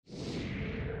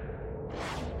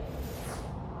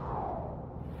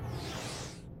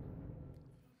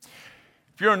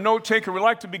If you're a note taker, we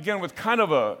like to begin with kind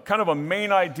of a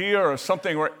main idea or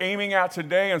something we're aiming at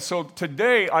today. And so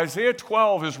today, Isaiah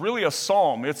 12 is really a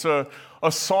psalm. It's a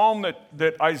psalm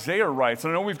that Isaiah writes.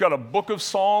 And I know we've got a book of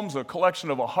psalms, a collection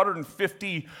of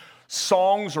 150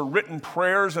 songs or written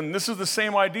prayers, and this is the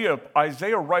same idea.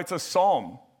 Isaiah writes a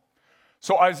psalm.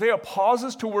 So Isaiah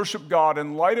pauses to worship God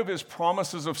in light of his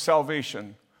promises of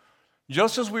salvation.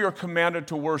 Just as we are commanded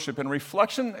to worship in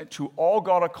reflection to all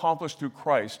God accomplished through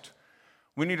Christ,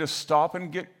 we need to stop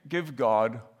and give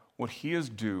God what he is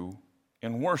due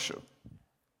in worship.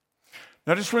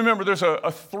 Now just remember, there's a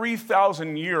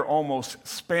 3,000-year almost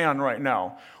span right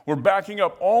now. We're backing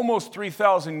up almost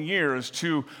 3,000 years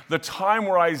to the time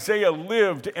where Isaiah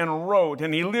lived and wrote,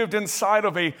 and he lived inside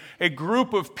of a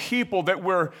group of people that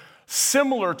were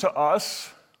similar to us,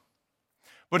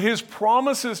 but his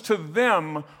promises to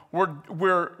them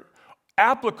were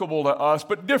applicable to us,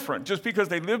 but different, just because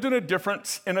they lived in a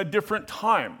different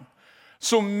time.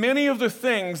 So many of the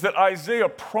things that Isaiah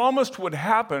promised would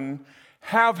happen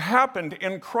have happened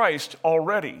in Christ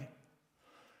already.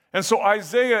 And so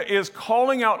Isaiah is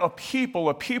calling out a people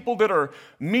that are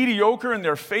mediocre in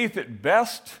their faith at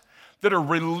best, that are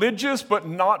religious but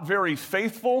not very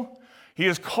faithful. He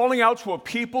is calling out to a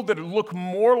people that look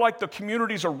more like the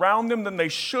communities around them than they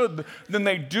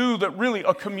do that really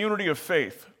a community of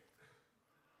faith.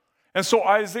 And so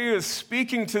Isaiah is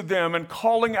speaking to them and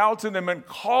calling out to them and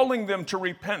calling them to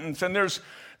repentance. And there's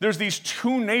these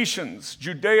two nations,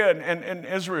 Judah and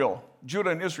Israel.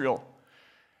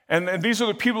 And these are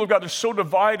the people of God. They're so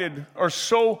divided or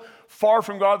so far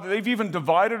from God that they've even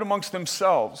divided amongst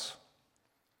themselves.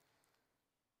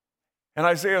 And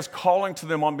Isaiah is calling to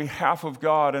them on behalf of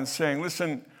God and saying,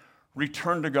 listen,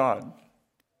 return to God.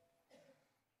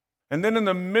 And then in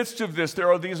the midst of this, there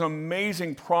are these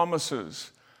amazing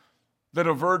promises that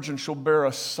a virgin shall bear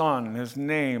a son, and his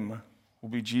name will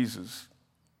be Jesus.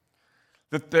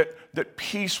 That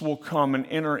peace will come and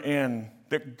enter in,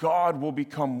 that God will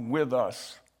become with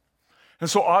us. And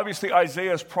so obviously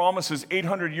Isaiah's promises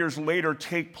 800 years later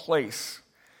take place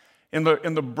in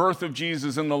the birth of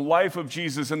Jesus, in the life of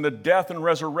Jesus, in the death and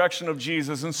resurrection of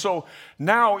Jesus. And so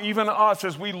now even us,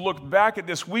 as we look back at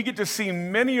this, we get to see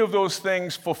many of those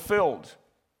things fulfilled.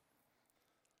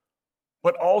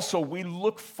 But also, we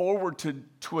look forward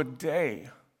to a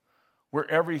day where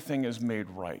everything is made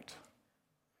right.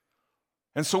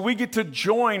 And so we get to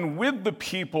join with the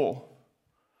people,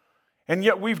 and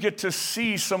yet we get to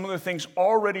see some of the things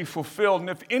already fulfilled. And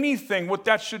if anything, what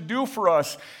that should do for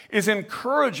us is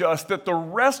encourage us that the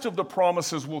rest of the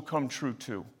promises will come true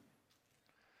too.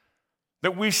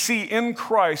 That we see in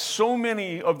Christ so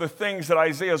many of the things that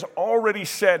Isaiah's already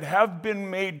said have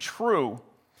been made true,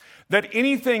 that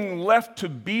anything left to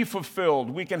be fulfilled,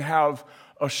 we can have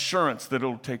assurance that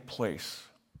it'll take place.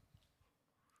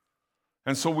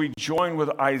 And so we join with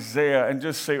Isaiah and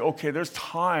just say, okay, there's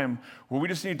time where we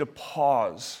just need to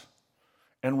pause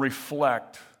and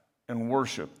reflect and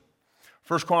worship.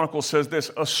 First Chronicles says this,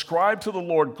 ascribe to the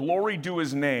Lord, glory due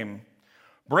his name.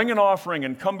 Bring an offering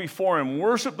and come before him.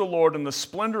 Worship the Lord in the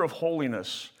splendor of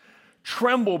holiness.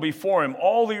 Tremble before him,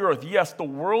 all the earth. Yes, the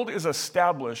world is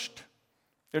established.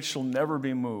 It shall never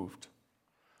be moved.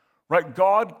 Right?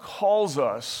 God calls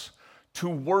us to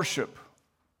worship.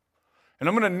 And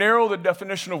I'm going to narrow the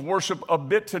definition of worship a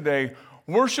bit today.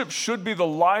 Worship should be the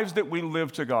lives that we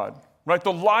live to God. Right?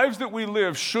 The lives that we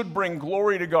live should bring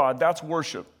glory to God. That's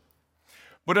worship.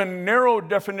 But a narrow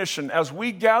definition, as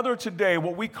we gather today,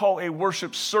 what we call a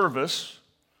worship service,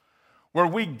 where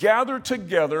we gather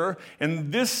together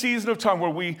in this season of time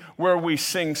where we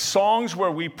sing songs,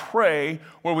 where we pray,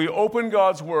 where we open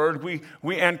God's word,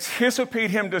 we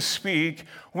anticipate him to speak,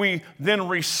 we then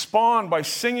respond by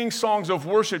singing songs of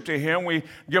worship to him, we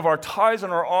give our tithes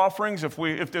and our offerings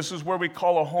if this is where we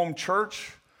call a home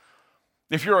church.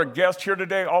 If you're a guest here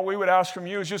today, all we would ask from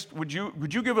you is just, would you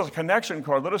give us a connection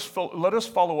card? Let us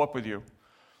follow up with you.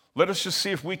 Let us just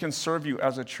see if we can serve you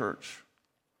as a church.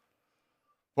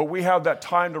 But we have that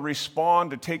time to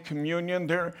respond, to take communion.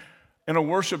 There, in a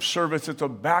worship service, it's a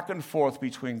back and forth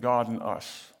between God and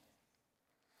us.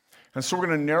 And so we're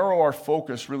going to narrow our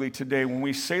focus really today. When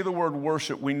we say the word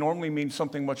worship, we normally mean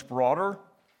something much broader.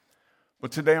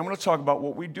 But today I'm going to talk about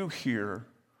what we do here,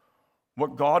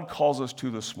 what God calls us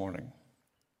to this morning.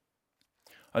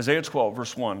 Isaiah 12,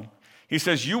 verse 1. He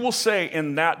says, you will say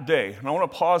in that day, and I want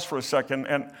to pause for a second,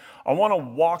 and I want to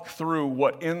walk through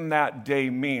what in that day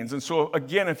means. And so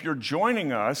again, if you're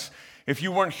joining us, if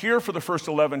you weren't here for the first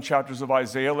 11 chapters of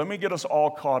Isaiah, let me get us all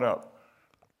caught up.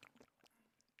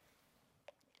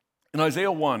 In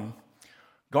Isaiah 1,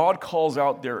 God calls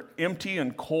out their empty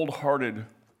and cold-hearted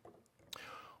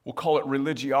we'll call it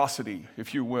religiosity,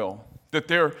 if you will. That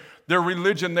their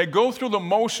religion, they go through the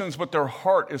motions, but their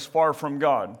heart is far from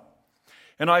God.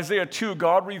 In Isaiah 2,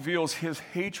 God reveals his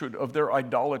hatred of their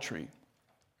idolatry.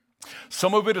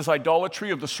 Some of it is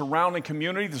idolatry of the surrounding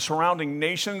community, the surrounding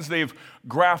nations they've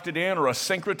grafted in, or a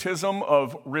syncretism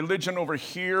of religion over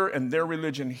here and their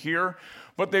religion here.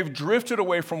 But they've drifted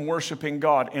away from worshiping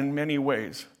God in many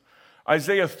ways.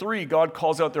 Isaiah 3, God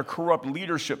calls out their corrupt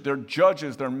leadership, their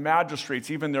judges, their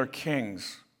magistrates, even their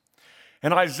kings.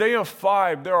 In Isaiah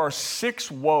 5, there are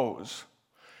 6 woes.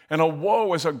 And a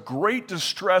woe is a great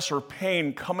distress or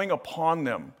pain coming upon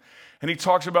them. And he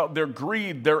talks about their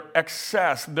greed, their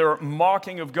excess, their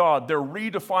mocking of God, their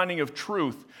redefining of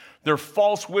truth, their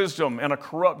false wisdom, and a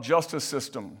corrupt justice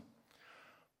system.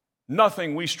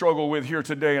 Nothing we struggle with here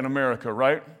today in America,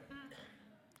 right?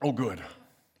 Oh, good.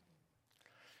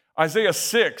 Isaiah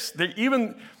 6,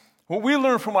 what we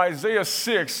learn from Isaiah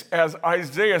 6, as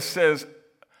Isaiah says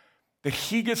that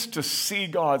he gets to see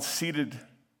God seated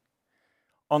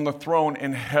on the throne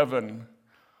in heaven.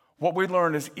 What we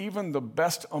learn is even the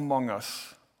best among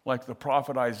us, like the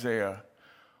prophet Isaiah,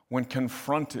 when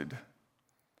confronted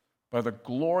by the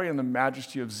glory and the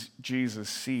majesty of Jesus,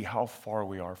 see how far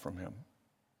we are from him.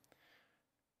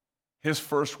 His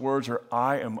first words are,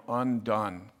 I am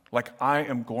undone, like I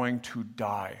am going to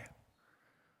die.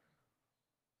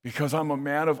 Because I'm a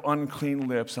man of unclean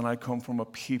lips and I come from a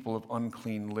people of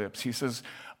unclean lips. He says,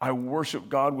 I worship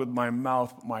God with my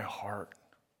mouth, my heart.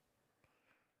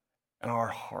 And our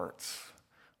hearts,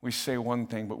 we say one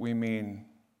thing, but we mean,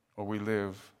 or we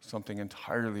live something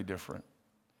entirely different.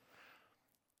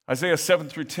 Isaiah 7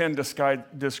 through 10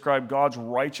 describe God's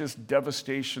righteous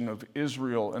devastation of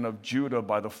Israel and of Judah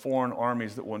by the foreign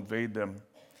armies that will invade them.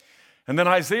 And then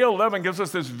Isaiah 11 gives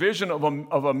us this vision of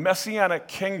a messianic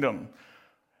kingdom,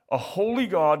 a holy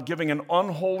God giving an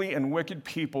unholy and wicked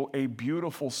people a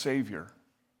beautiful Savior.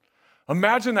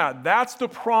 Imagine that. That's the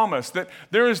promise, that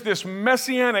there is this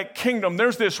messianic kingdom.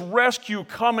 There's this rescue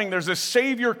coming. There's a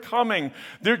Savior coming.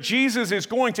 Jesus is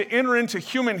going to enter into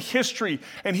human history,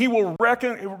 and he will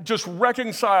just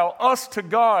reconcile us to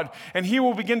God, and he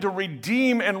will begin to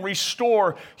redeem and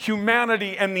restore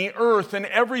humanity and the earth and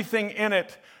everything in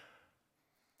it.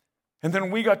 And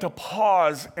then we got to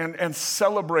pause and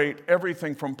celebrate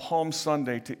everything from Palm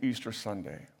Sunday to Easter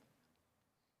Sunday.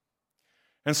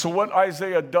 And so what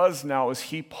Isaiah does now is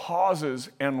he pauses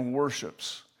and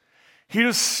worships. He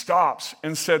just stops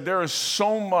and said, there is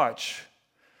so much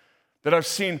that I've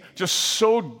seen, just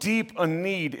so deep a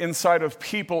need inside of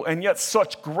people, and yet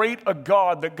such great a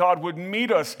God that God would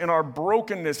meet us in our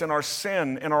brokenness, in our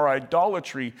sin, in our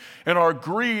idolatry, in our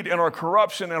greed, in our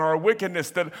corruption, in our wickedness,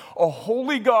 that a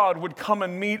holy God would come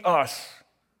and meet us.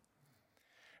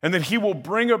 And that he will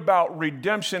bring about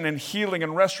redemption and healing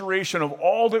and restoration of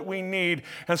all that we need.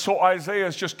 And so Isaiah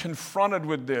is just confronted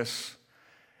with this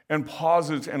and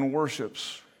pauses and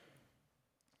worships.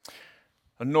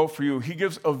 A note for you, he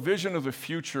gives a vision of the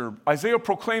future. Isaiah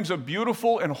proclaims a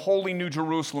beautiful and holy New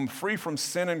Jerusalem, free from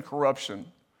sin and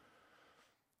corruption.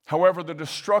 However, the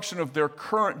destruction of their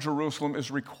current Jerusalem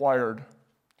is required.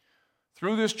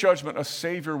 Through this judgment, a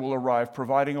Savior will arrive,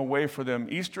 providing a way for them.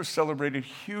 Easter celebrated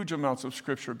huge amounts of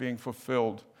Scripture being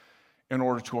fulfilled in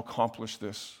order to accomplish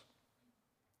this.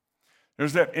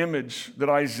 There's that image that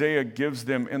Isaiah gives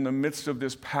them in the midst of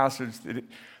this passage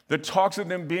that talks of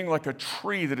them being like a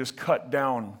tree that is cut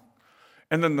down,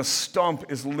 and then the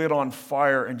stump is lit on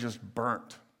fire and just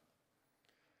burnt.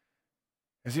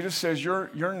 As he just says,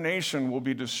 your nation will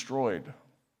be destroyed.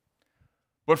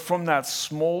 But from that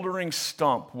smoldering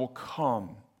stump will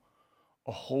come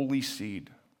a holy seed.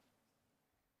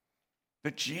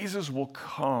 That Jesus will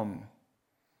come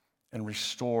and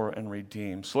restore and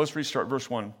redeem. So let's restart verse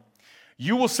 1.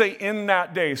 You will say in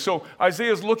that day. So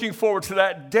Isaiah is looking forward to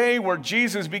that day where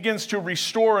Jesus begins to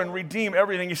restore and redeem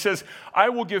everything. He says, I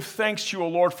will give thanks to you, O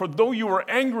Lord, for though you were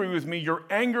angry with me, your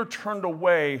anger turned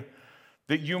away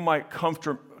that you might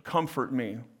comfort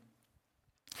me.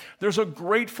 There's a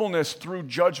gratefulness through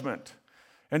judgment.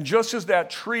 And just as that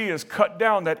tree is cut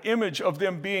down, that image of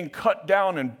them being cut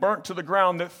down and burnt to the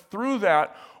ground, that through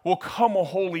that will come a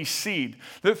holy seed.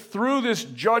 That through this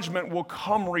judgment will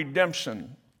come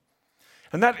redemption.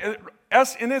 And that,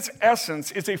 in its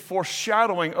essence, is a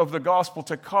foreshadowing of the gospel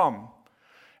to come.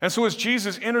 And so as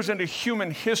Jesus enters into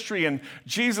human history and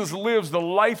Jesus lives the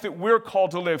life that we're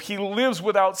called to live, he lives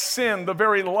without sin, the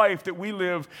very life that we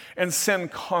live and sin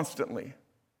constantly.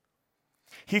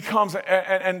 He comes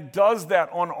and does that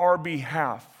on our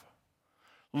behalf,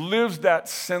 lives that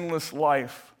sinless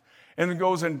life, and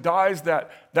goes and dies that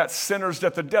sinner's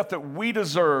death, the death that we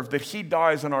deserve, that he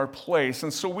dies in our place.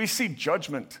 And so we see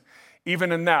judgment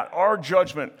even in that, our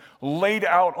judgment laid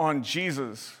out on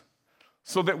Jesus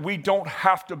so that we don't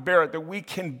have to bear it, that we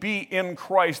can be in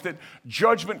Christ, that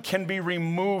judgment can be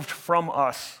removed from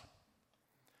us.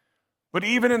 But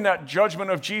even in that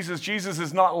judgment of Jesus, Jesus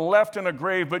is not left in a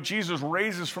grave, but Jesus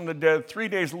raises from the dead 3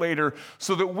 days later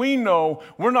so that we know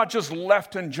we're not just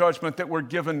left in judgment, that we're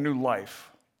given new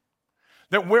life.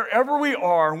 That wherever we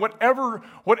are,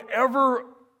 whatever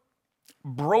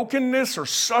brokenness or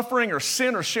suffering or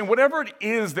sin or shame, whatever it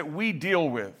is that we deal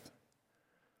with,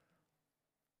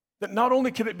 that not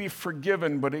only can it be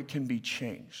forgiven, but it can be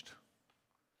changed.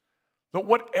 But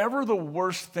whatever the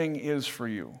worst thing is for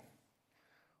you,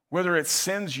 whether it's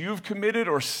sins you've committed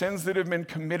or sins that have been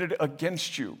committed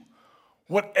against you,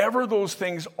 whatever those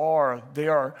things are, they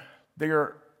are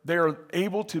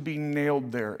able to be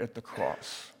nailed there at the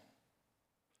cross.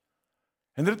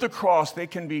 And that at the cross, they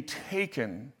can be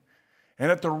taken,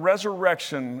 and at the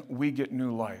resurrection, we get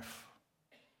new life.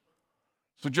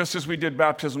 So just as we did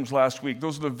baptisms last week,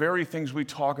 those are the very things we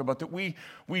talk about, that we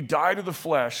die to the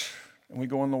flesh, and we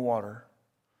go in the water,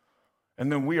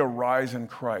 and then we arise in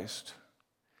Christ.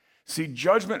 See,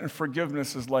 judgment and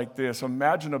forgiveness is like this.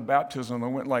 Imagine a baptism that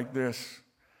went like this.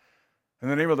 In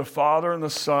the name of the Father and the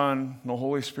Son and the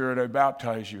Holy Spirit, I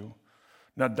baptize you.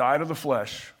 Now die to the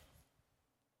flesh.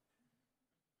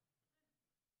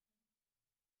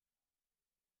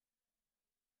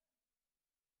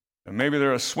 And maybe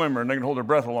they're a swimmer and they can hold their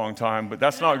breath a long time, but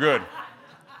that's not good.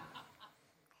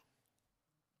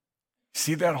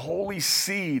 See, that holy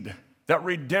seed, that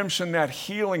redemption, that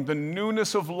healing, the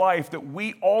newness of life that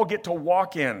we all get to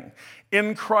walk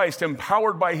in Christ,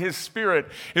 empowered by his Spirit,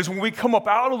 is when we come up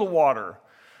out of the water,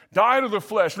 die to the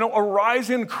flesh. No, arise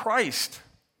in Christ.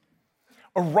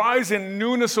 Arise in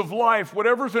newness of life.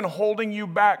 Whatever's been holding you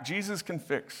back, Jesus can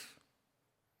fix.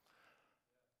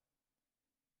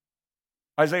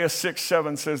 Isaiah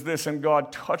 6:7 says this, and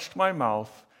God touched my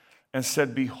mouth and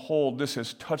said, behold, this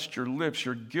has touched your lips.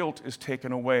 Your guilt is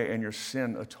taken away and your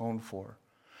sin atoned for.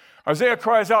 Isaiah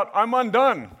cries out, I'm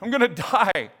undone. I'm going to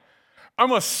die.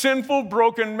 I'm a sinful,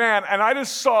 broken man. And I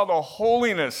just saw the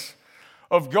holiness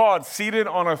of God seated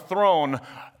on a throne.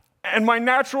 And my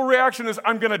natural reaction is,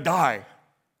 I'm going to die.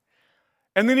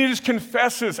 And then he just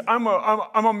confesses, I'm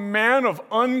a man of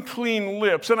unclean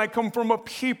lips, and I come from a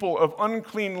people of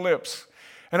unclean lips.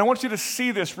 And I want you to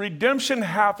see this. Redemption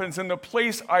happens in the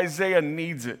place Isaiah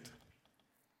needs it.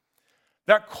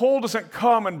 That coal doesn't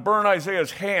come and burn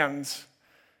Isaiah's hands.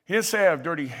 He didn't say I have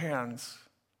dirty hands.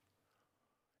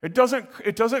 It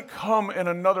doesn't come in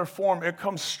another form. It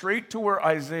comes straight to where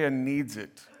Isaiah needs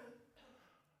it.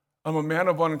 I'm a man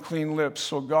of unclean lips,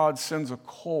 so God sends a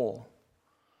coal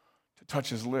to touch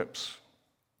his lips.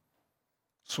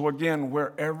 So again,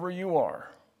 wherever you are,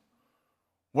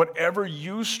 whatever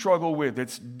you struggle with,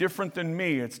 it's different than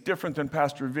me, it's different than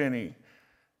Pastor Vinny,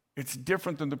 it's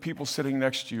different than the people sitting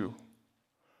next to you.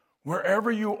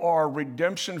 Wherever you are,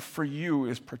 redemption for you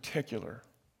is particular.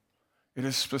 It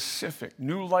is specific.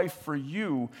 New life for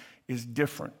you is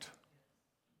different.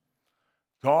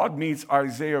 God meets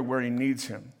Isaiah where he needs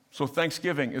him. So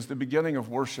Thanksgiving is the beginning of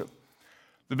worship.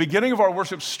 The beginning of our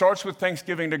worship starts with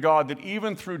thanksgiving to God, that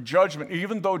even through judgment,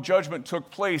 even though judgment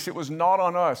took place, it was not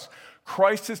on us.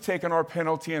 Christ has taken our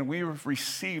penalty and we have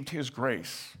received his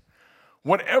grace.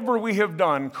 Whatever we have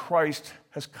done, Christ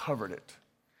has covered it.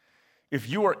 If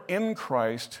you are in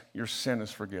Christ, your sin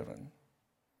is forgiven.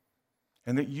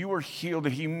 And that you are healed,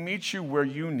 that he meets you where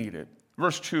you need it.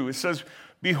 Verse 2, it says,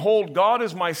 behold, God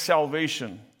is my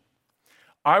salvation.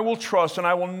 I will trust and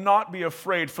I will not be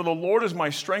afraid, for the Lord is my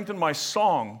strength and my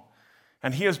song,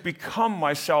 and he has become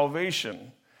my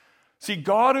salvation. See,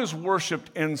 God is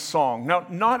worshiped in song. Now,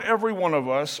 not every one of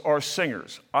us are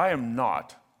singers. I am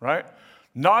not, right?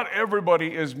 Not everybody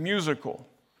is musical.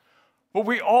 But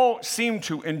we all seem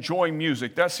to enjoy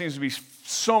music. That seems to be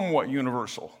somewhat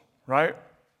universal, right?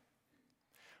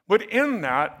 But in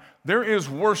that, there is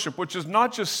worship, which is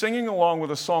not just singing along with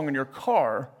a song in your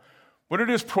car, but it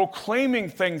is proclaiming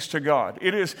things to God.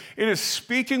 It is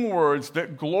speaking words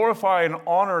that glorify and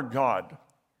honor God.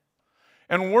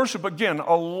 And worship, again,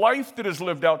 a life that is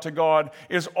lived out to God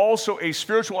is also a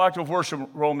spiritual act of worship,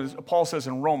 Paul says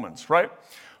in Romans, right?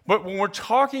 But when we're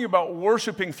talking about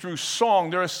worshiping through song,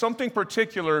 there is something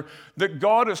particular that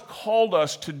God has called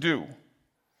us to do.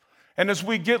 And as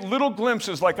we get little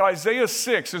glimpses, like Isaiah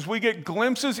 6, as we get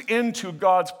glimpses into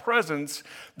God's presence,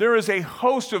 there is a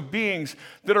host of beings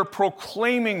that are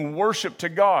proclaiming worship to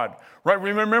God, right?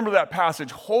 Remember that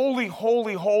passage, holy,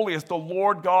 holy, holy is the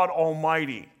Lord God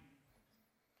Almighty,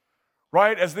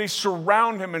 right? As they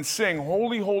surround him and sing,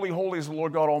 "Holy, holy, holy is the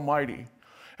Lord God Almighty."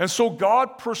 And so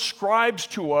God prescribes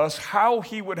to us how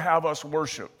he would have us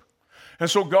worship. And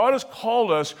so God has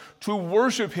called us to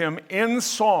worship him in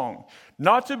song,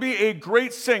 not to be a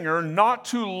great singer, not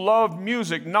to love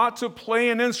music, not to play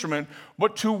an instrument,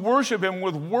 but to worship him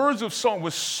with words of song,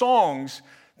 with songs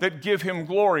that give him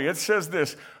glory. It says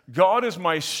this, "God is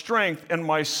my strength and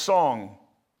my song."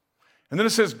 And then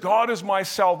it says, "God is my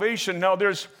salvation." Now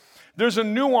there's a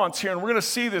nuance here, and we're going to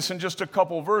see this in just a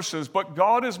couple verses, but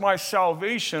 "God is my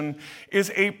salvation"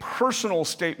 is a personal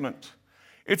statement.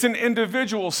 It's an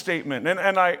individual statement.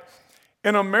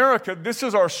 In America, this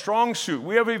is our strong suit.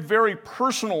 We have a very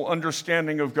personal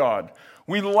understanding of God.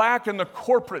 We lack in the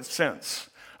corporate sense.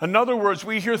 In other words,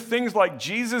 we hear things like,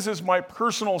 "Jesus is my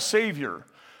personal Savior."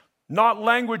 Not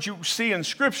language you see in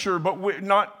Scripture, but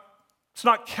it's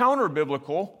not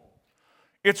counter-biblical.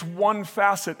 It's one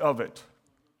facet of it.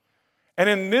 And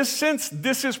in this sense,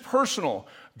 this is personal.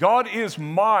 God is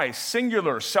my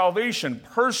singular salvation,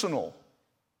 personal.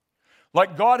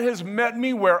 Like God has met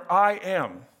me where I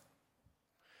am.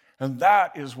 And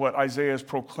that is what Isaiah is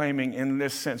proclaiming in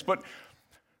this sense. But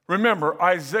remember,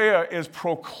 Isaiah is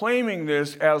proclaiming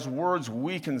this as words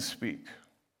we can speak.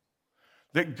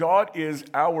 That God is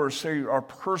our Savior, our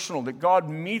personal, that God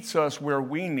meets us where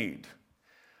we need.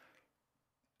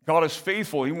 God is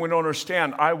faithful. Even when we don't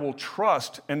understand, I will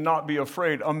trust and not be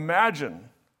afraid. Imagine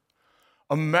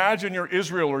you're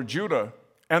Israel or Judah,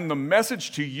 and the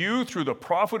message to you through the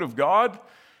prophet of God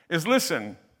is,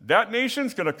 listen, that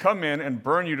nation's going to come in and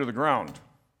burn you to the ground.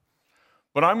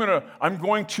 But I'm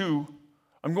going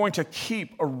to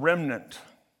keep a remnant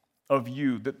of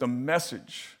you, that the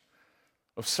message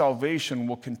of salvation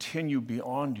will continue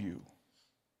beyond you.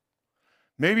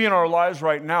 Maybe in our lives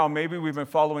right now, maybe we've been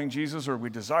following Jesus or we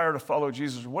desire to follow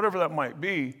Jesus or whatever that might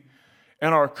be,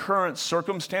 and our current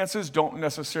circumstances don't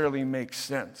necessarily make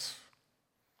sense.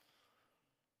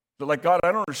 But like, God,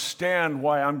 I don't understand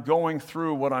why I'm going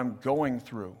through what I'm going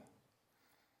through.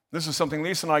 This is something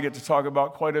Lisa and I get to talk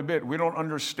about quite a bit. We don't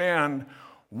understand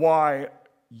why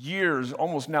years,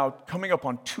 almost now coming up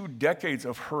on 2 decades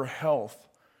of her health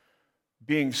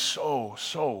being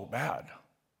so bad.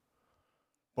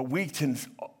 But we can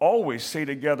always say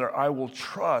together, I will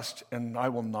trust and I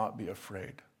will not be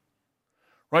afraid.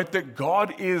 Right? That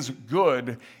God is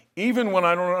good even when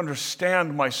I don't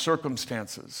understand my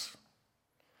circumstances.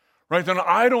 Right? Then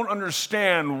I don't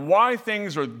understand why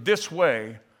things are this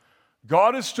way.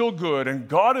 God is still good and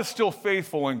God is still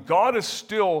faithful and God is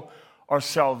still our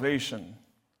salvation.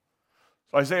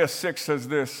 So Isaiah 6 says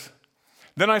this,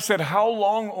 "Then I said, how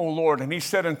long, O Lord? And he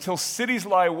said, until cities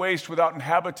lie waste without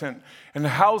inhabitant and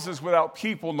houses without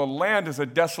people and the land is a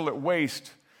desolate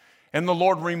waste. And the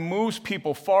Lord removes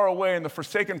people far away and the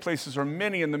forsaken places are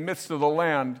many in the midst of the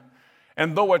land.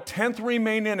 And though a tenth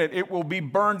remain in it, it will be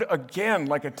burned again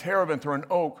like a terebinth or an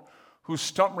oak whose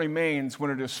stump remains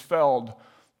when it is felled.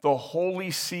 The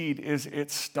holy seed is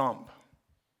its stump."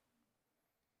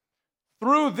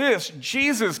 Through this,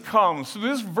 Jesus comes. Through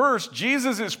this verse,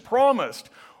 Jesus is promised.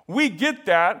 We get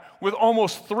that with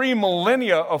almost 3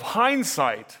 millennia of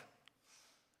hindsight.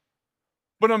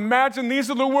 But imagine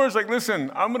these are the words like,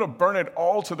 listen, I'm going to burn it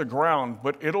all to the ground,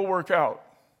 but it'll work out.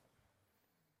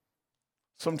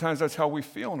 Sometimes that's how we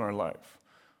feel in our life.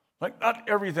 Like, not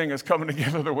everything is coming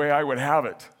together the way I would have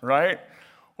it, right?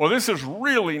 Well, this is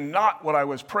really not what I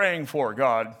was praying for,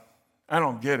 God. I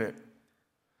don't get it.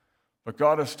 But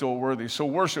God is still worthy. So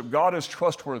worship. God is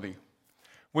trustworthy.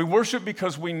 We worship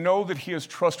because we know that he is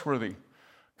trustworthy.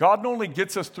 God not only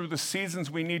gets us through the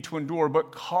seasons we need to endure,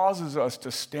 but causes us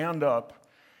to stand up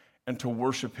and to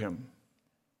worship him.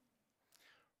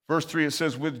 Verse 3, it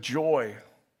says, "With joy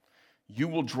you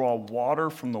will draw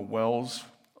water from the wells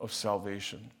of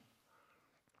salvation."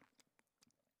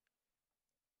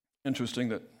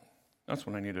 Interesting that's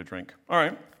when I need a drink. All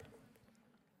right.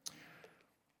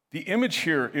 The image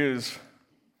here is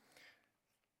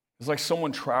like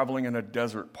someone traveling in a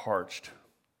desert parched.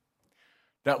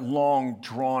 That long,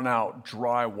 drawn-out,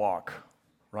 dry walk,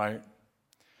 right?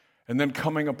 And then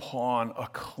coming upon a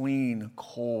clean,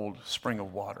 cold spring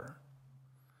of water.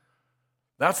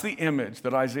 That's the image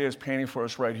that Isaiah is painting for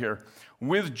us right here.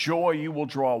 With joy you will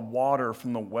draw water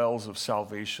from the wells of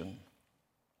salvation.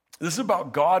 This is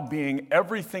about God being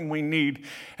everything we need,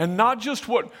 and not just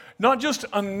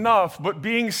enough, but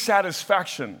being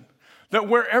satisfaction. That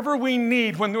wherever we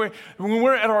need, when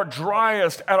we're at our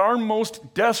driest, at our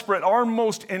most desperate, our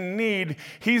most in need,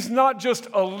 he's not just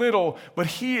a little, but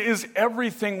he is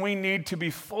everything we need to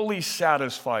be fully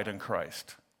satisfied in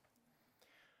Christ.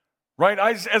 Right?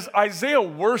 As Isaiah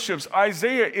worships,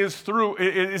 Isaiah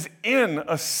is in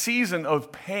a season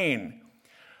of pain.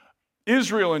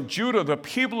 Israel and Judah, the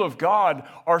people of God,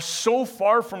 are so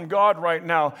far from God right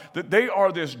now that they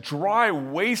are this dry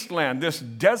wasteland, this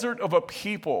desert of a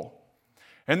people.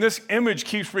 And this image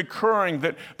keeps recurring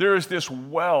that there is this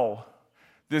well,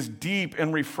 this deep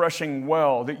and refreshing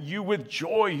well, that you with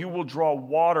joy you will draw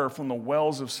water from the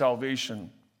wells of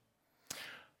salvation.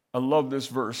 I love this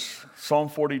verse. Psalm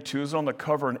 42 is on the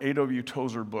cover in A.W.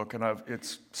 Tozer book, and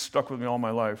it's stuck with me all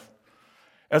my life.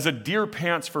 As a deer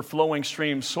pants for flowing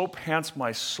streams, so pants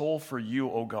my soul for you,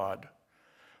 O God.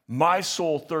 My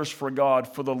soul thirsts for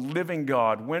God, for the living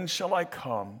God. When shall I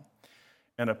come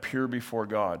and appear before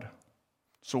God?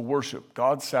 So worship.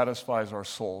 God satisfies our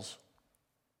souls.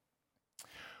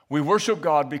 We worship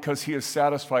God because he has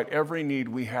satisfied every need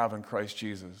we have in Christ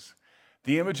Jesus.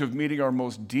 The image of meeting our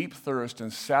most deep thirst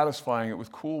and satisfying it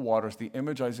with cool water is the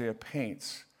image Isaiah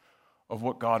paints of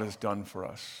what God has done for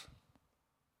us.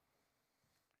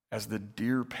 As the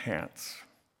deer pants.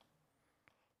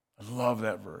 I love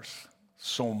that verse.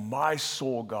 So my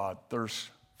soul, God, thirsts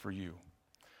for you.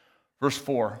 Verse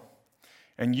 4,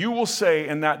 and you will say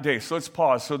in that day, so let's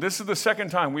pause. So this is the second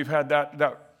time we've had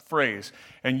that phrase.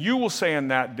 And you will say in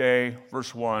that day,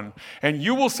 verse 1, and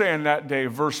you will say in that day,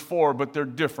 verse 4, but they're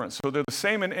different. So they're the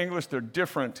same in English, they're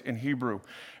different in Hebrew.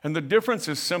 And the difference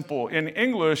is simple. In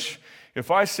English,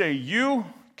 if I say you,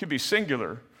 it could be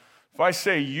singular. If I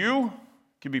say you,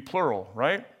 it could be plural,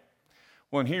 right?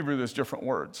 Well, in Hebrew, there's different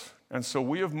words. And so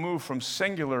we have moved from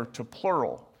singular to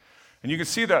plural. And you can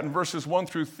see that in verses 1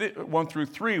 through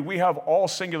 3, we have all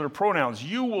singular pronouns.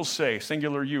 You will say,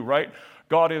 singular you, right?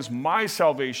 God is my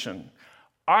salvation.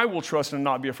 I will trust and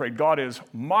not be afraid. God is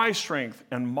my strength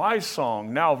and my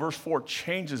song. Now, verse 4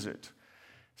 changes it. It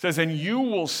says, and you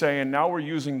will say, and now we're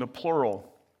using the plural.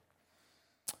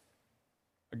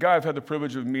 A guy I've had the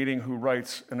privilege of meeting who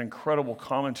writes an incredible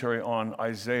commentary on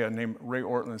Isaiah named Ray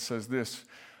Ortlund says this,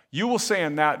 you will say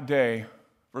in that day,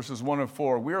 verses 1 and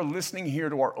 4, we are listening here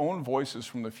to our own voices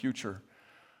from the future.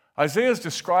 Isaiah is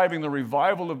describing the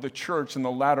revival of the church in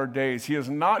the latter days. He is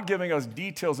not giving us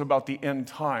details about the end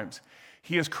times.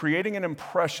 He is creating an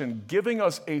impression, giving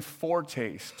us a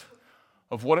foretaste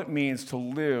of what it means to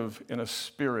live in a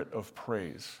spirit of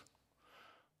praise.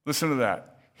 Listen to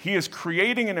that. He is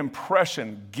creating an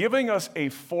impression, giving us a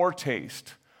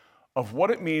foretaste of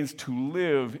what it means to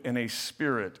live in a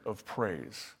spirit of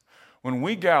praise. When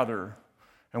we gather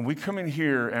and we come in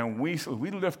here and we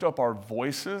lift up our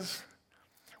voices,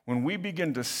 when we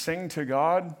begin to sing to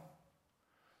God,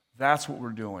 that's what we're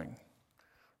doing,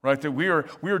 right? That we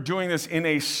are doing this in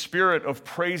a spirit of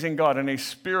praising God, in a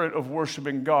spirit of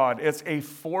worshiping God. It's a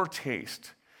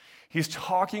foretaste. He's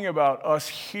talking about us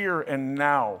here and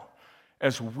now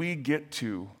as we get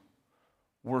to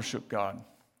worship God.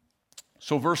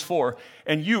 So verse 4,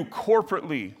 and you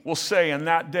corporately will say in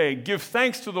that day, give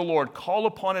thanks to the Lord, call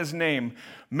upon his name,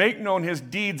 make known his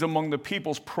deeds among the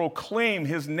peoples, proclaim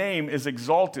his name is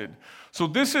exalted. So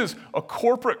this is a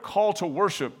corporate call to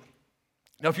worship.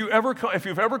 Now, if you've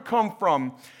ever come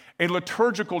from a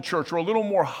liturgical church or a little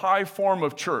more high form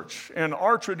of church, in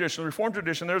our tradition, the Reformed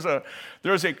tradition, there's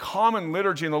a common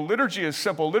liturgy, and the liturgy is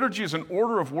simple. Liturgy is an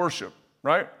order of worship,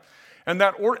 right? And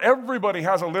everybody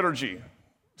has a liturgy.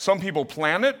 Some people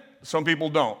plan it, some people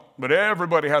don't, but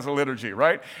everybody has a liturgy,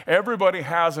 right? Everybody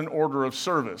has an order of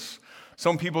service.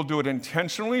 Some people do it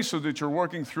intentionally so that you're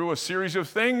working through a series of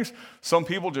things. Some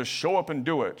people just show up and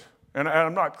do it. And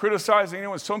I'm not criticizing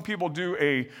anyone. Some people do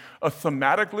a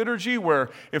thematic liturgy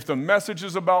where if the message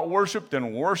is about worship,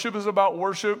 then worship is about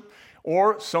worship.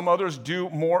 Or some others do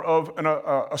more of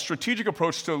a strategic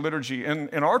approach to liturgy.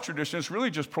 In our tradition, it's really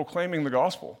just proclaiming the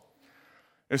gospel.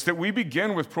 It's that we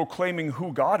begin with proclaiming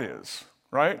who God is,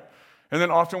 right? And then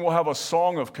often we'll have a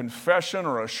song of confession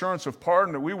or assurance of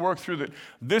pardon that we work through that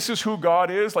this is who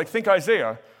God is. Like think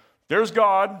Isaiah, there's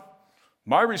God.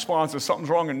 My response is something's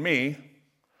wrong in me.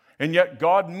 And yet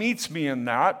God meets me in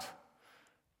that.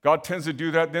 God tends to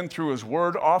do that then through his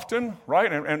word often,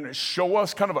 right? And show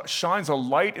us shines a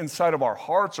light inside of our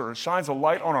hearts or shines a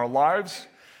light on our lives.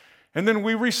 And then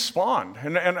we respond.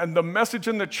 And the message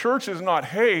in the church is not,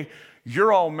 hey,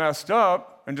 you're all messed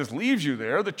up, and just leaves you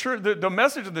there. The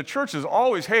message of the church is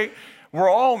always, hey, we're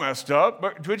all messed up,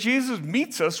 but Jesus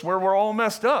meets us where we're all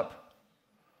messed up.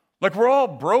 Like we're all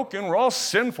broken, we're all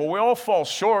sinful, we all fall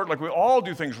short, like we all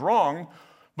do things wrong,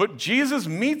 but Jesus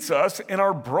meets us in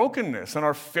our brokenness and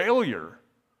our failure.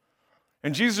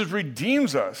 And Jesus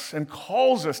redeems us and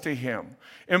calls us to him,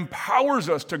 empowers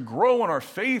us to grow in our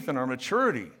faith and our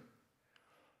maturity.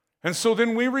 And so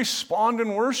then we respond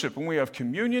in worship, and we have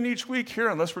communion each week here.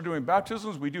 Unless we're doing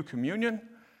baptisms, we do communion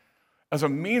as a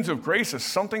means of grace, as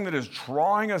something that is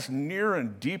drawing us nearer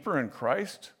and deeper in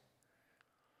Christ.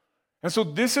 And so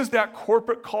this is that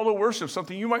corporate call to worship,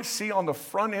 something you might see on the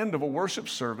front end of a worship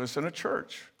service in a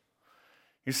church.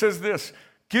 He says this,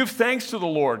 give thanks to the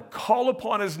Lord, call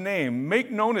upon his name, make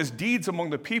known his deeds among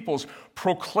the peoples,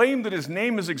 proclaim that his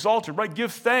name is exalted, right?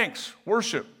 Give thanks,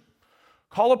 worship.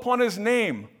 Call upon his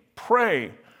name,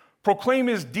 pray, proclaim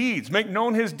his deeds, make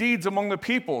known his deeds among the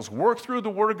peoples, work through the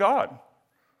word of God.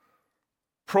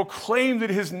 Proclaim that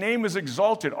his name is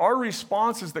exalted. Our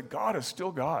response is that God is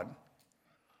still God.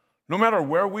 No matter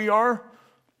where we are,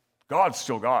 God's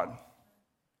still God.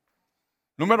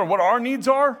 No matter what our needs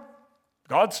are,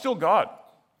 God's still God.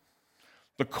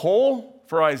 The coal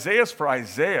for Isaiah is for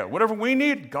Isaiah. Whatever we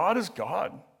need, God is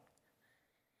God.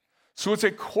 So it's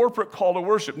a corporate call to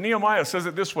worship. Nehemiah says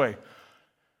it this way.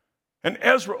 And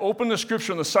Ezra opened the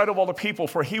scripture in the sight of all the people,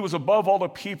 for he was above all the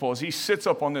people. As he sits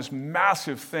up on this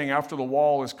massive thing after the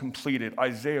wall is completed,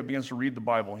 Isaiah begins to read the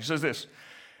Bible. He says this,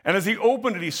 and as he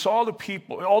opened it, he saw the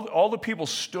people, all the people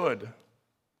stood.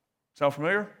 Sound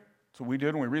familiar? That's what we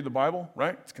did when we read the Bible,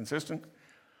 right? It's consistent.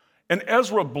 And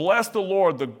Ezra blessed the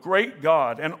Lord, the great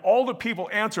God, and all the people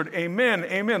answered, amen,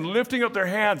 amen, lifting up their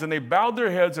hands, and they bowed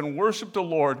their heads and worshiped the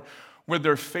Lord with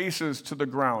their faces to the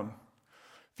ground.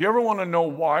 If you ever want to know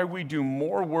why we do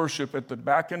more worship at the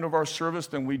back end of our service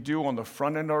than we do on the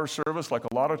front end of our service, like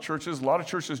a lot of churches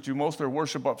do most of their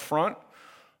worship up front,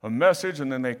 a message,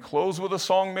 and then they close with a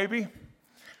song maybe.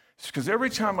 It's because every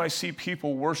time I see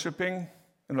people worshiping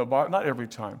in the Bible, not every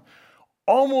time,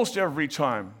 almost every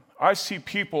time, I see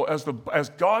people, as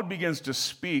God begins to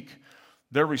speak,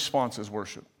 their response is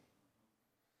worship.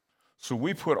 So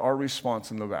we put our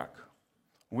response in the back.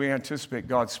 We anticipate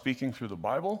God speaking through the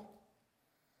Bible.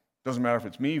 Doesn't matter if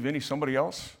it's me, Vinny, somebody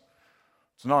else.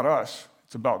 It's not us.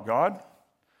 It's about God.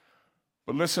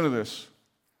 But listen to this.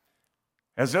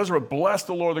 As Ezra blessed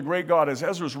the Lord, the great God, as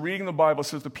Ezra's reading the Bible, it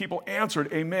says the people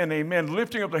answered, amen, amen,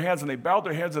 lifting up their hands, and they bowed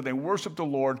their heads and they worshiped the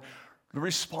Lord. The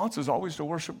response is always to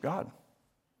worship God.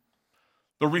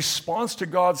 The response to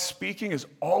God speaking is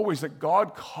always that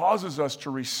God causes us to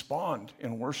respond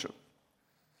in worship.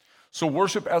 So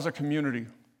worship as a community.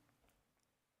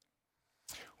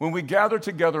 When we gather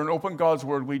together and open God's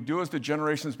word, we do as the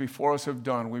generations before us have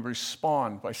done. We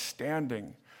respond by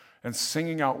standing and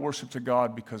singing out worship to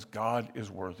God because God is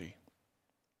worthy. Is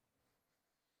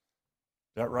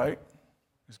that right?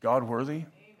 Is God worthy? Amen.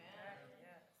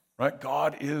 Right?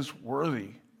 God is worthy.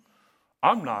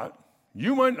 I'm not.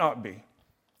 You might not be.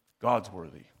 God's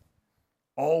worthy.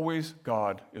 Always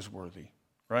God is worthy.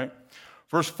 Right?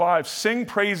 Verse 5, sing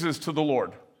praises to the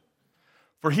Lord.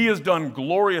 For he has done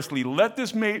gloriously. Let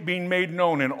this be made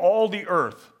known in all the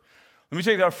earth. Let me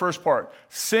take that first part.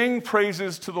 Sing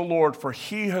praises to the Lord, for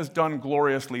he has done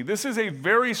gloriously. This is a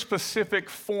very specific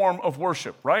form of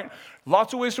worship, right?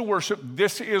 Lots of ways to worship.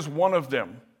 This is one of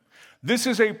them. This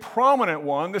is a prominent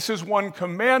one. This is one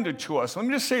commanded to us. Let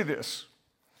me just say this.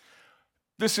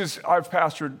 I've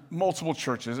pastored multiple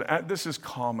churches. This is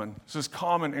common. This is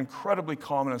common, incredibly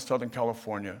common in Southern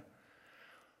California.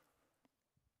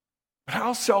 But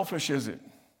how selfish is it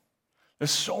that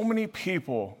so many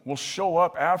people will show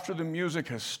up after the music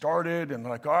has started and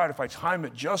they're like, all right, if I time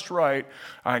it just right,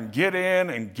 I can get in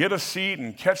and get a seat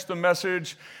and catch the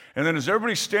message. And then as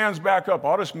everybody stands back up,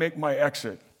 I'll just make my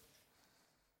exit.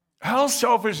 How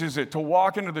selfish is it to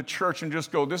walk into the church and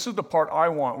just go, this is the part I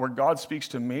want where God speaks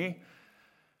to me,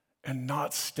 and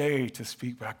not stay to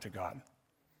speak back to God?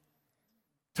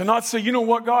 To not say, you know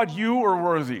what, God, you are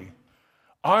worthy.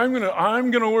 I'm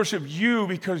gonna worship you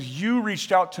because you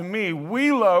reached out to me.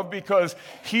 We love because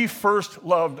he first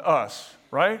loved us,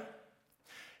 right?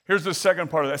 Here's the second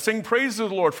part of that. Sing praise to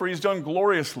the Lord, for he's done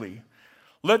gloriously.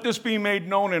 Let this be made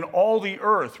known in all the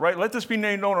earth, right? Let this be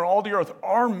made known in all the earth.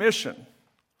 Our mission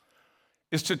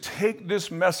is to take this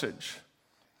message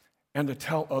and to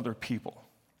tell other people,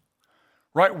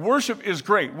 right? Worship is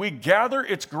great. We gather,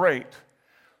 it's great.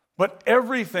 But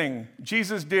everything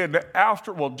Jesus did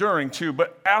after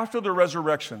the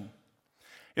resurrection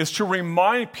is to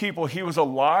remind people he was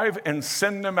alive and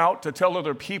send them out to tell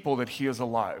other people that he is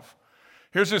alive.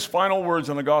 Here's his final words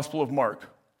in the Gospel of Mark.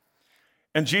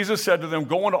 And Jesus said to them,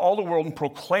 go into all the world and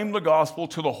proclaim the gospel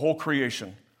to the whole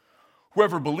creation.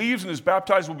 Whoever believes and is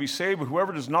baptized will be saved, but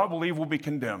whoever does not believe will be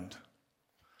condemned.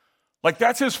 Like,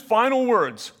 that's his final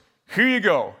words. Here you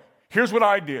go. Here's what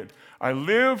I did. I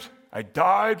lived, I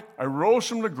died, I rose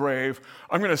from the grave.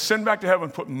 I'm going to send back to heaven,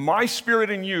 put my spirit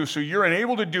in you so you're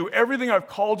enabled to do everything I've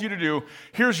called you to do.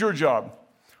 Here's your job.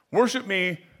 Worship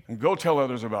me, and go tell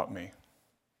others about me.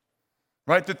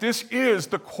 Right? That this is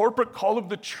the corporate call of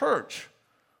the church.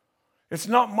 It's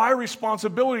not my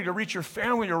responsibility to reach your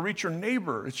family or reach your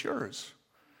neighbor. It's yours.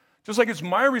 Just like it's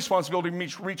my responsibility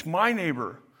to reach my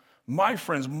neighbor, my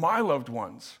friends, my loved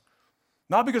ones.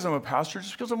 Not because I'm a pastor,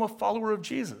 just because I'm a follower of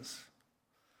Jesus.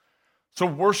 So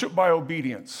worship by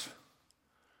obedience.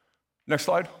 Next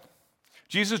slide.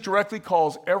 Jesus directly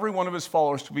calls every one of his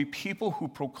followers to be people who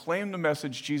proclaim the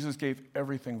message Jesus gave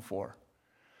everything for.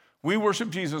 We worship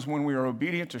Jesus when we are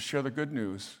obedient to share the good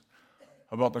news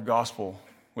about the gospel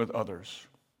with others.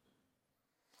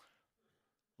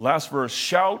 Last verse,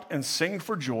 shout and sing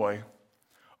for joy,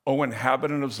 O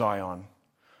inhabitant of Zion,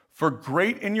 for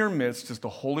great in your midst is the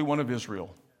Holy One of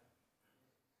Israel.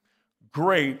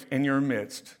 Great in your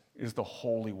midst is the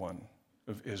Holy One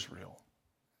of Israel.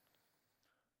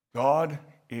 God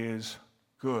is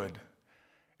good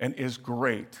and is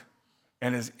great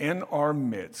and is in our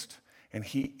midst, and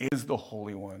he is the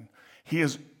Holy One. He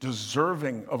is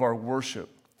deserving of our worship.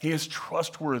 He is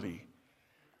trustworthy.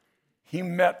 He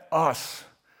met us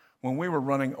when we were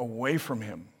running away from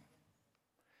him.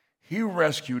 He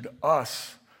rescued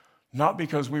us, not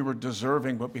because we were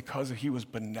deserving, but because he was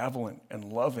benevolent and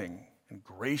loving and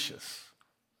gracious.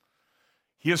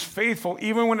 He is faithful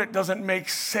even when it doesn't make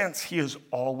sense. He is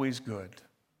always good.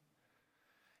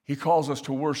 He calls us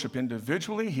to worship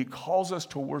individually. He calls us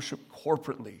to worship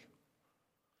corporately.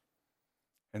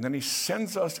 And then he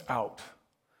sends us out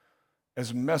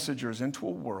as messengers into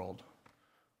a world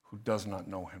who does not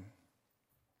know him.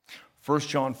 1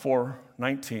 John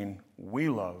 4:19, we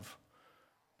love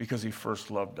because he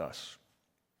first loved us.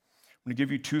 I'm going to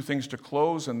give you two things to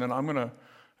close, and then I'm going to,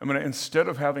 instead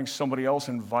of having somebody else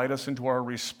invite us into our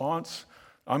response,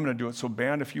 I'm going to do it. So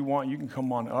band, if you want, you can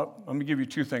come on up. Let me give you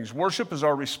two things. Worship is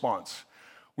our response.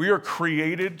 We are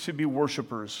created to be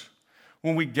worshipers.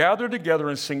 When we gather together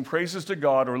and sing praises to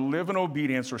God or live in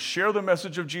obedience or share the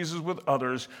message of Jesus with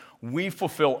others, we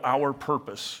fulfill our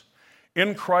purpose.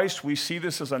 In Christ, we see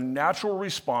this as a natural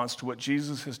response to what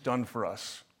Jesus has done for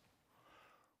us.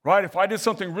 Right? If I did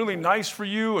something really nice for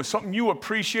you, or something you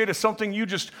appreciate, or something you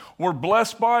just were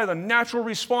blessed by, the natural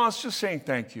response is just saying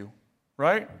thank you.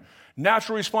 Right?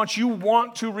 Natural response, you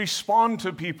want to respond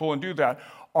to people and do that.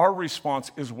 Our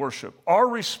response is worship. Our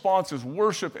response is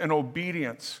worship and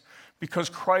obedience. Because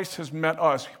Christ has met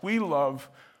us. We love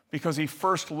because he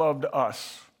first loved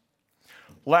us.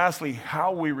 Lastly,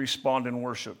 how we respond in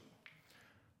worship.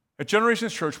 At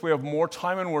Generations Church, we have more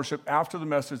time in worship after the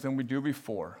message than we do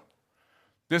before.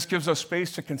 This gives us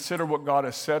space to consider what God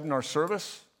has said in our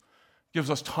service, gives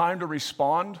us time to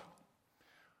respond.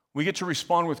 We get to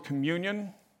respond with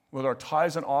communion, with our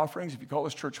tithes and offerings, if you call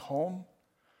this church home.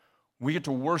 We get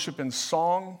to worship in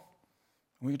song,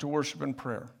 and we get to worship in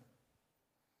prayer.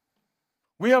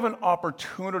 We have an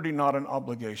opportunity, not an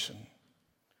obligation.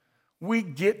 We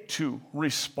get to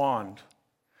respond.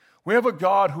 We have a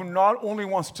God who not only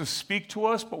wants to speak to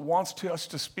us, but wants us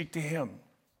to speak to him.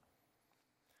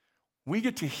 We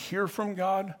get to hear from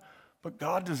God, but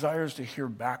God desires to hear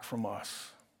back from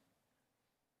us.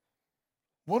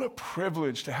 What a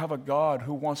privilege to have a God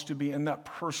who wants to be in that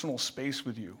personal space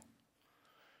with you.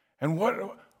 And what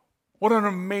an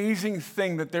amazing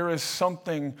thing that there is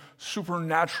something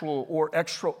supernatural or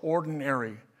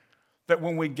extraordinary that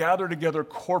when we gather together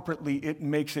corporately, it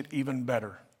makes it even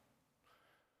better.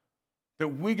 That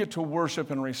we get to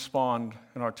worship and respond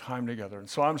in our time together. And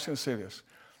so I'm just going to say this.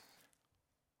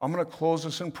 I'm going to close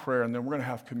this in prayer, and then we're going to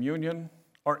have communion.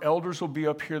 Our elders will be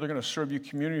up here. They're going to serve you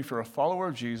communion. If you're a follower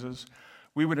of Jesus,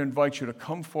 we would invite you to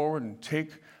come forward and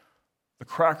take the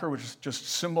cracker, which just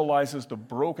symbolizes the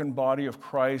broken body of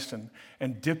Christ,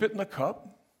 and dip it in the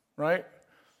cup, right?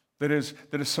 That is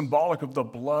symbolic of the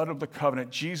blood of the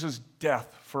covenant, Jesus'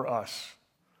 death for us.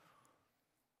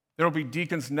 There will be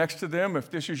deacons next to them. If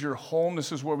this is your home,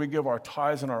 this is where we give our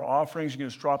tithes and our offerings. You can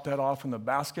just drop that off in the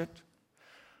basket.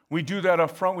 We do that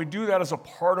up front. We do that as a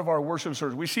part of our worship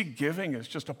service. We see giving as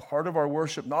just a part of our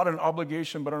worship, not an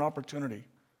obligation, but an opportunity.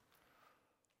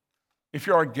 If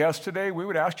you're our guest today, we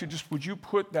would ask you would you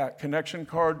put that connection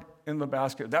card in the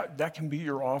basket? That can be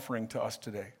your offering to us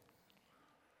today.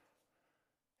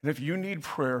 And if you need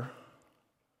prayer,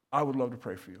 I would love to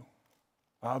pray for you.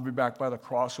 I'll be back by the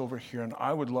cross over here, and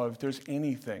I would love, if there's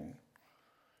anything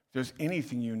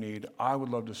you need, I would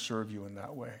love to serve you in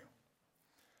that way.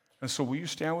 And so will you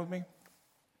stand with me?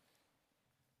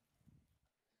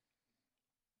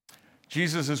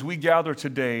 Jesus, as we gather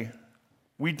today,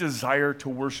 we desire to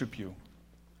worship you.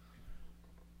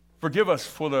 Forgive us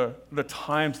for the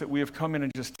times that we have come in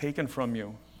and just taken from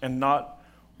you and not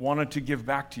wanted to give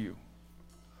back to you.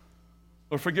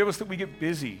 Lord, forgive us that we get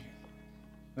busy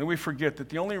and we forget that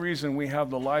the only reason we have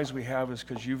the lives we have is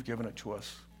because you've given it to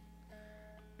us.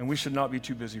 And we should not be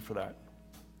too busy for that.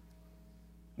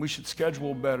 We should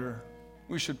schedule better.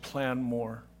 We should plan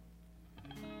more.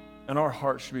 And our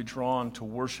hearts should be drawn to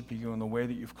worshiping you in the way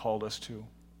that you've called us to.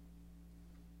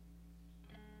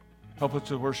 Help us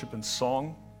to worship in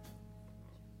song.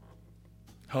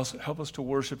 Help us to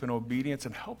worship in obedience,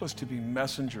 and help us to be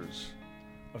messengers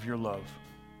of your love.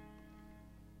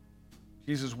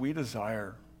 Jesus, we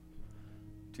desire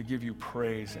to give you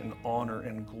praise and honor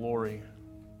and glory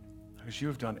because you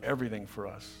have done everything for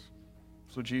us.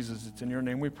 So Jesus, it's in your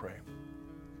name we pray.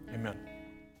 Amen.